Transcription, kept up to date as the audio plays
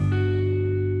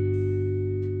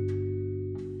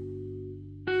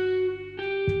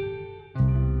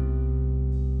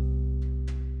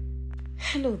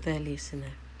Hello there,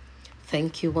 listener.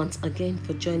 Thank you once again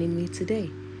for joining me today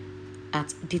at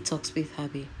Detox with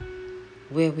Habi,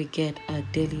 where we get our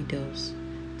daily dose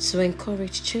to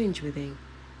encourage change within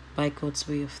by God's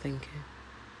way of thinking.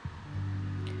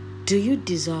 Do you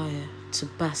desire to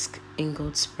bask in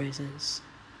God's presence?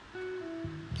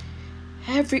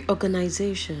 Every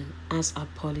organization has a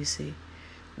policy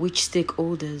which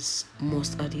stakeholders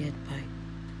must adhere by.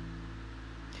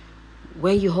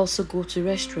 When you also go to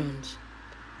restaurants,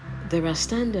 there are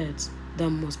standards that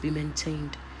must be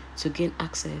maintained to gain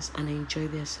access and enjoy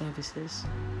their services.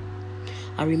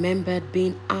 I remembered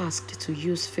being asked to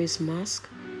use face mask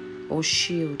or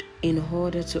shield in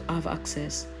order to have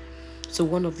access to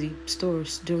one of the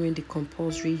stores during the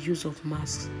compulsory use of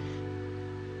masks.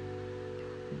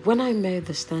 When I met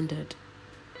the standard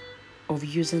of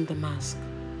using the mask,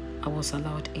 I was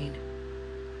allowed in.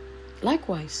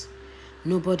 Likewise,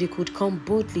 nobody could come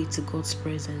boldly to God's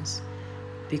presence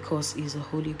because He is a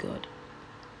holy God.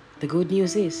 The good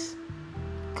news is,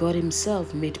 God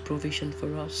Himself made provision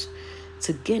for us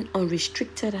to gain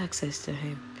unrestricted access to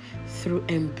Him through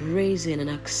embracing and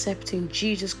accepting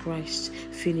Jesus Christ's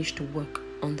finished work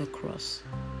on the cross.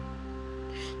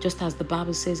 Just as the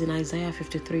Bible says in Isaiah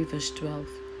 53 verse 12,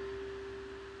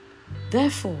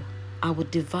 "Therefore I will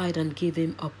divide and give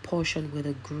him a portion with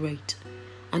the great,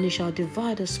 and he shall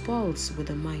divide the spoils with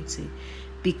the mighty,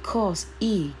 because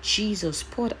he, Jesus,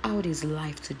 poured out his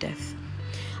life to death,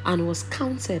 and was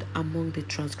counted among the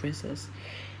transgressors.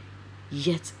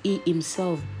 Yet he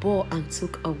himself bore and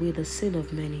took away the sin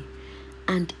of many,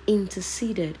 and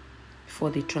interceded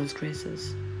for the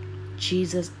transgressors."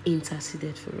 Jesus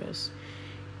interceded for us.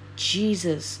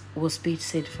 Jesus was made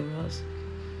sin for us.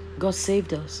 God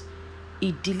saved us.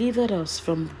 He delivered us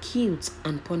from guilt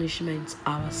and punishment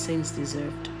our sins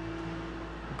deserved.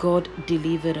 God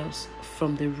delivered us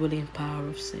from the ruling power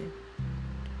of sin.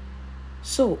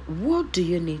 So, what do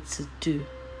you need to do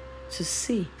to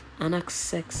see and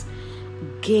access,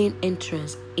 gain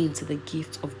entrance into the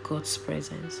gift of God's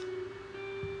presence?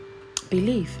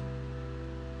 Believe.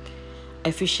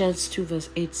 Ephesians 2 verse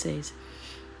 8 says,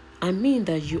 "I mean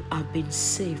that you have been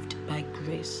saved by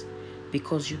grace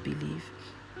because you believe.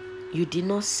 You did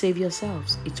not save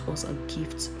yourselves, it was a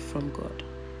gift from God."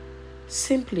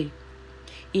 Simply,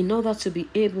 in order to be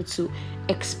able to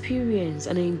experience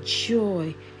and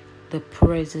enjoy the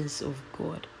presence of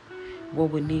God,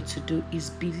 what we need to do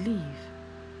is believe.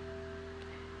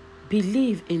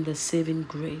 Believe in the saving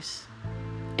grace.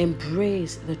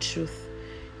 Embrace the truth.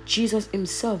 Jesus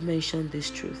Himself mentioned this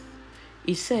truth.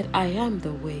 He said, "I am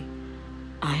the way,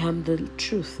 I am the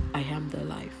truth, I am the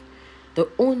life. The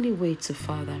only way to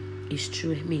Father is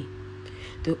through me.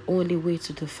 The only way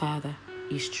to the Father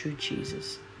is through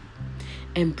Jesus."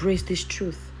 Embrace this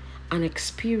truth and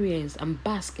experience and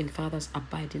bask in Father's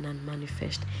abiding and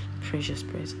manifest precious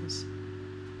presence.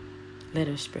 Let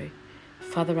us pray.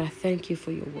 Father, I thank you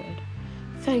for your word.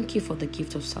 Thank you for the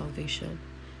gift of salvation.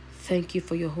 Thank you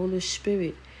for your Holy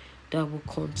Spirit that will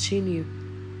continue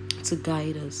to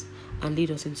guide us and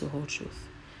lead us into all truth.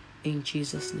 In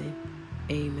Jesus' name,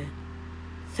 amen.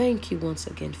 Thank you once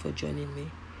again for joining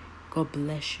me. God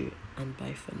bless you, and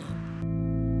bye for now.